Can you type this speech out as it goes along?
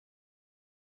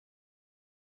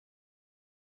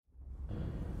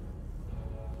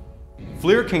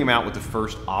FLIR came out with the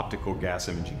first optical gas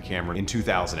imaging camera in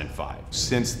 2005.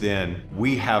 Since then,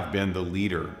 we have been the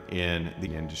leader in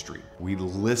the industry. We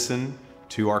listen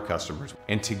to our customers,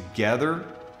 and together,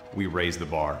 we raise the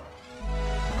bar.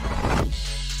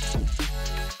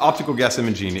 Optical gas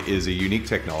imaging is a unique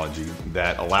technology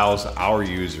that allows our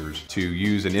users to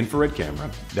use an infrared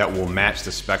camera that will match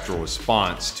the spectral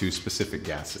response to specific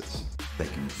gases. They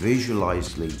can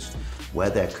visualize leaks, where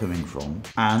they're coming from,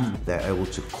 and they're able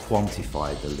to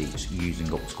quantify the leaks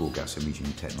using optical gas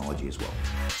imaging technology as well.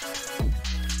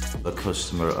 A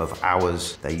customer of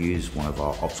ours, they use one of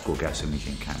our optical gas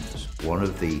imaging cameras. One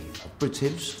of the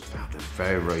operatives found a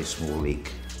very, very small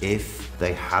leak. If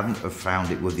they hadn't have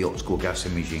found it with the optical gas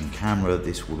imaging camera,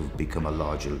 this would have become a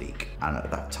larger leak. And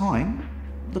at that time,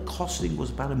 the costing was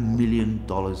about $1 million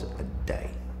a day.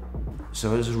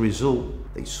 So as a result,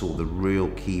 they saw the real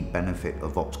key benefit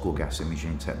of optical gas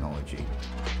imaging technology.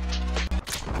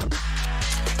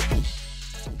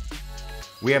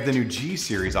 We have the new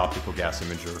G-Series optical gas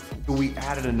imager. We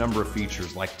added a number of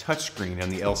features like touchscreen and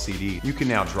the LCD. You can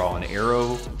now draw an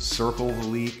arrow, circle the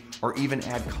leak, or even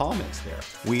add comments there.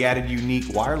 We added unique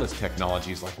wireless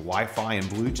technologies like Wi-Fi and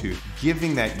Bluetooth,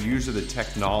 giving that user the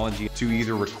technology to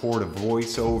either record a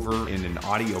voiceover in an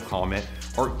audio comment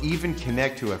or even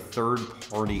connect to a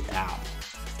third-party app.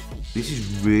 This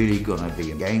is really going to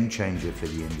be a game changer for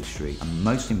the industry, and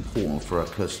most important for our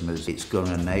customers, it's going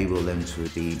to enable them to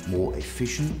be more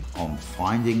efficient on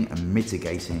finding and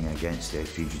mitigating against their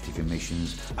fugitive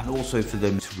emissions, and also for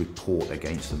them to report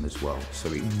against them as well.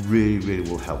 So it really, really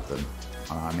will help them,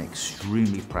 and I'm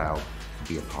extremely proud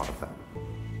to be a part of that.